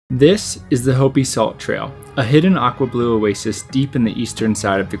This is the Hopi Salt Trail, a hidden aqua blue oasis deep in the eastern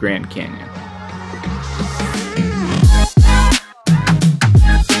side of the Grand Canyon.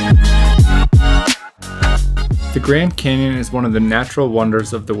 The Grand Canyon is one of the natural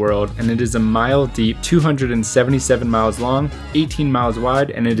wonders of the world, and it is a mile deep, 277 miles long, 18 miles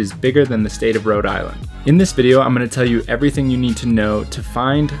wide, and it is bigger than the state of Rhode Island. In this video, I'm going to tell you everything you need to know to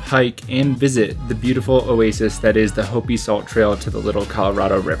find, hike, and visit the beautiful oasis that is the Hopi Salt Trail to the Little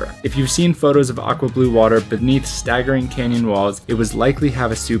Colorado River. If you've seen photos of aqua blue water beneath staggering canyon walls, it was likely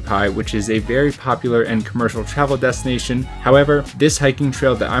Havasupai, which is a very popular and commercial travel destination. However, this hiking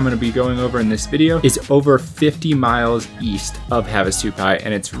trail that I'm going to be going over in this video is over 50 miles east of Havasupai,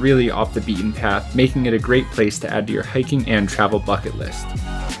 and it's really off the beaten path, making it a great place to add to your hiking and travel bucket list.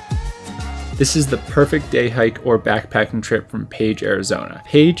 This is the perfect day hike or backpacking trip from Page, Arizona.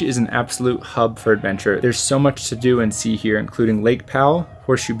 Page is an absolute hub for adventure. There's so much to do and see here, including Lake Powell,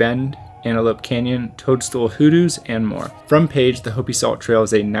 Horseshoe Bend, Antelope Canyon, Toadstool Hoodoos, and more. From Page, the Hopi Salt Trail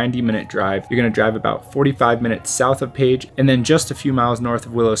is a 90-minute drive. You're going to drive about 45 minutes south of Page, and then just a few miles north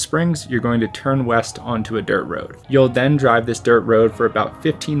of Willow Springs, you're going to turn west onto a dirt road. You'll then drive this dirt road for about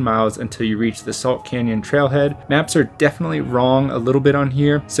 15 miles until you reach the Salt Canyon trailhead. Maps are definitely wrong a little bit on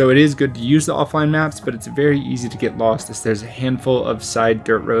here, so it is good to use the offline maps, but it's very easy to get lost as there's a handful of side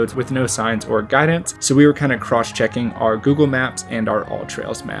dirt roads with no signs or guidance, so we were kind of cross-checking our Google Maps and our All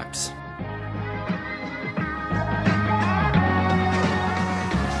Trails maps.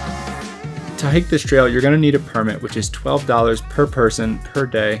 To hike this trail, you're going to need a permit, which is $12 per person per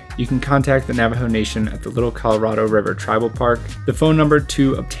day. You can contact the Navajo Nation at the Little Colorado River Tribal Park. The phone number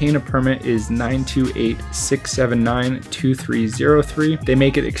to obtain a permit is 928-679-2303. They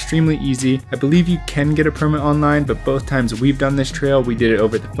make it extremely easy. I believe you can get a permit online, but both times we've done this trail, we did it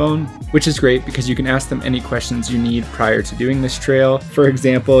over the phone, which is great because you can ask them any questions you need prior to doing this trail. For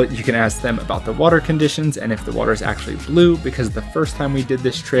example, you can ask them about the water conditions and if the water is actually blue, because the first time we did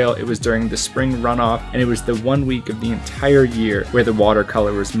this trail, it was during the spring runoff, and it was the 1 week of the entire year where the water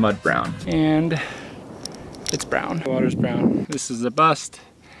color was mud brown. And it's brown. The water's brown. This is a bust.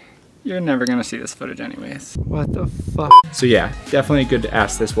 You're never gonna see this footage anyways. What the fuck? So yeah, definitely good to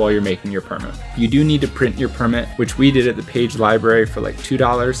ask this while you're making your permit. You do need to print your permit, which we did at the Page Library for like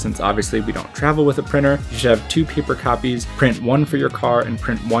 $2, since obviously we don't travel with a printer. You should have 2 paper copies, print 1 for your car, and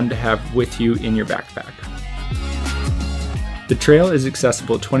print 1 to have with you in your backpack. The trail is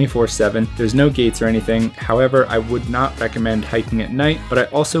accessible 24/7, there's no gates or anything. However, I would not recommend hiking at night, but I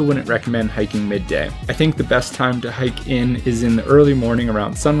also wouldn't recommend hiking midday. I think the best time to hike in is in the early morning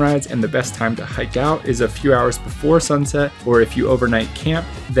around sunrise, and the best time to hike out is a few hours before sunset, or if you overnight camp,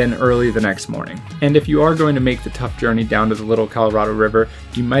 then early the next morning. And if you are going to make the tough journey down to the Little Colorado River,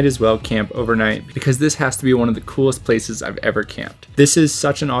 you might as well camp overnight, because this has to be one of the coolest places I've ever camped. This is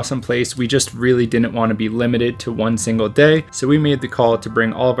such an awesome place, we just really didn't want to be limited to one single day, so we made the call to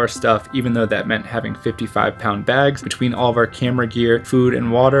bring all of our stuff, even though that meant having 55-pound bags between all of our camera gear, food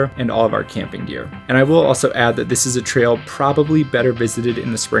and water, and all of our camping gear. And I will also add that this is a trail probably better visited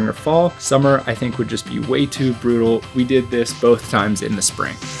in the spring or fall. Summer, I think, would just be way too brutal. We did this both times in the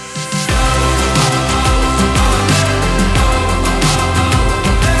spring.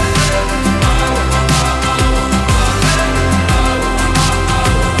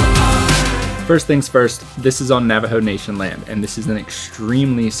 First things first, this is on Navajo Nation land, and this is an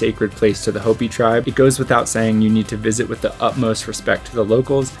extremely sacred place to the Hopi tribe. It goes without saying you need to visit with the utmost respect to the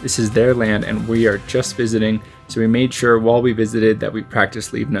locals. This is their land and we are just visiting, so we made sure while we visited that we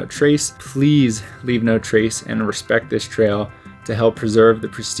practice leave no trace. Please leave no trace and respect this trail to help preserve the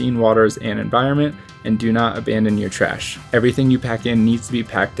pristine waters and environment, and do not abandon your trash. Everything you pack in needs to be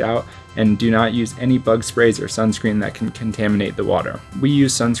packed out, and do not use any bug sprays or sunscreen that can contaminate the water. We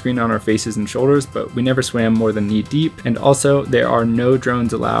use sunscreen on our faces and shoulders, but we never swam more than knee deep. And also, there are no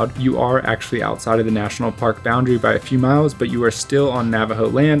drones allowed. You are actually outside of the national park boundary by a few miles, but you are still on Navajo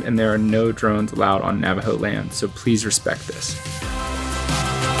land, and there are no drones allowed on Navajo land, so please respect this.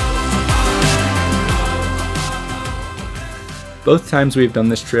 Both times we've done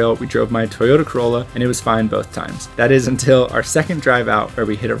this trail, we drove my Toyota Corolla, and it was fine both times. That is until our second drive out, where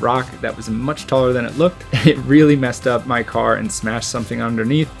we hit a rock that was much taller than it looked. It really messed up my car and smashed something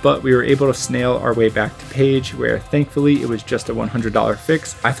underneath, but we were able to snail our way back to Page, where thankfully it was just a $100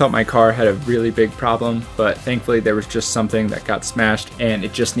 fix. I thought my car had a really big problem, but thankfully there was just something that got smashed and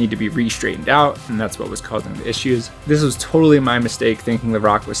it just needed to be re-straightened out, and that's what was causing the issues. This was totally my mistake, thinking the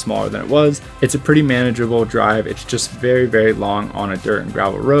rock was smaller than it was. It's a pretty manageable drive. It's just very, very long on a dirt and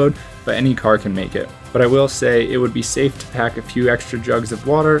gravel road, but any car can make it. But I will say it would be safe to pack a few extra jugs of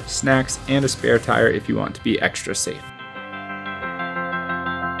water, snacks, and a spare tire if you want to be extra safe.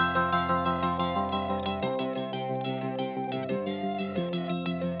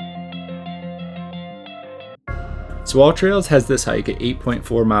 Salt Trails has this hike at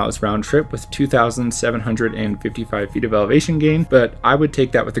 8.4 miles round trip with 2,755 feet of elevation gain, but I would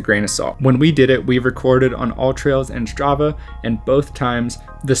take that with a grain of salt. When we did it, we recorded on All Trails and Strava, and both times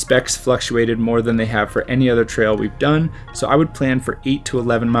the specs fluctuated more than they have for any other trail we've done, so I would plan for 8 to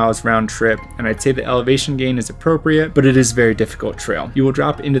 11 miles round trip, and I'd say the elevation gain is appropriate, but it is a very difficult trail. You will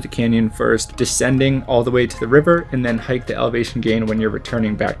drop into the canyon first, descending all the way to the river, and then hike the elevation gain when you're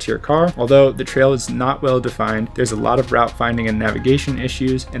returning back to your car. Although the trail is not well defined, there's a lot of route finding and navigation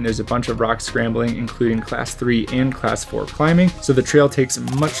issues, and there's a bunch of rock scrambling, including class 3 and class 4 climbing, so the trail takes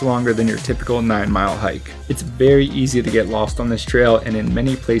much longer than your typical 9-mile hike. It's very easy to get lost on this trail, and in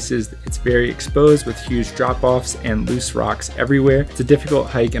many places it's very exposed with huge drop-offs and loose rocks everywhere. It's a difficult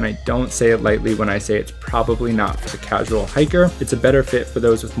hike, and I don't say it lightly when I say it's probably not for the casual hiker. It's a better fit for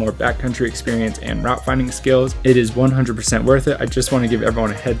those with more backcountry experience and route finding skills. It is 100% worth it. I just want to give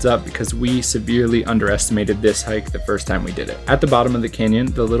everyone a heads up because we severely underestimated this hike the first time we did it. At the bottom of the canyon,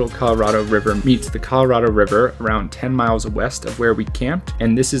 the Little Colorado River meets the Colorado River around 10 miles west of where we camped,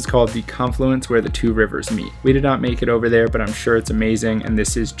 and this is called the confluence where the two rivers meet. We did not make it over there, but I'm sure it's amazing, and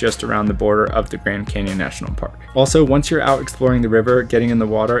this is just around the border of the Grand Canyon National Park. Also, once you're out exploring the river, getting in the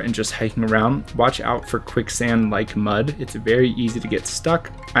water and just hiking around, watch out for quicksand like mud. It's very easy to get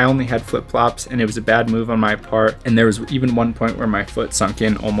stuck. I only had flip-flops and it was a bad move on my part, and there was even one point where my foot sunk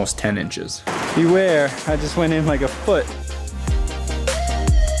in almost 10 inches. Beware, I just went in like a foot.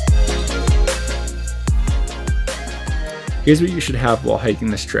 Here's what you should have while hiking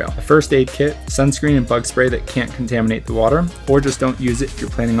this trail: a first aid kit, sunscreen and bug spray that can't contaminate the water, or just don't use it if you're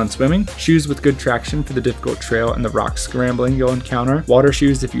planning on swimming, shoes with good traction for the difficult trail and the rock scrambling you'll encounter, water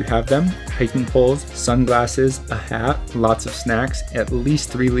shoes if you have them, hiking poles, sunglasses, a hat, lots of snacks, at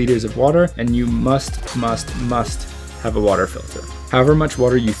least 3 liters of water, and you must have a water filter. However much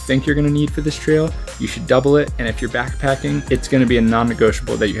water you think you're going to need for this trail, you should double it, and if you're backpacking, it's going to be a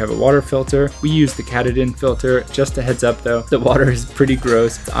non-negotiable that you have a water filter. We use the Katadyn filter. Just a heads up though, the water is pretty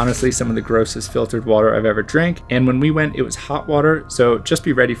gross. It's honestly some of the grossest filtered water I've ever drank, and when we went it was hot water, so just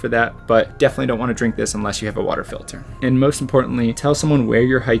be ready for that, but definitely don't want to drink this unless you have a water filter. And most importantly, tell someone where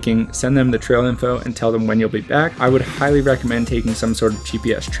you're hiking, send them the trail info, and tell them when you'll be back. I would highly recommend taking some sort of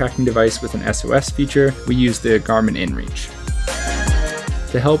GPS tracking device with an SOS feature. We use the Garmin InReach.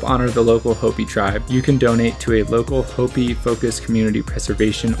 To help honor the local Hopi tribe, you can donate to a local Hopi-focused community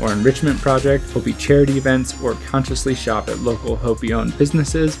preservation or enrichment project, Hopi charity events, or consciously shop at local Hopi-owned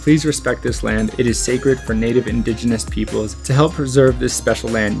businesses. Please respect this land. It is sacred for Native Indigenous peoples. To help preserve this special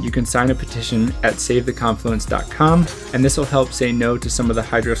land, you can sign a petition at savetheconfluence.com, and this will help say no to some of the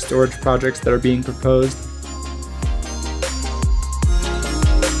hydro storage projects that are being proposed.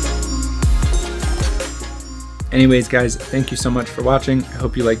 Anyways guys, thank you so much for watching. I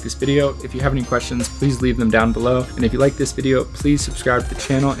hope you liked this video. If you have any questions, please leave them down below. And if you like this video, please subscribe to the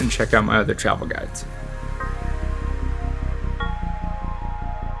channel and check out my other travel guides.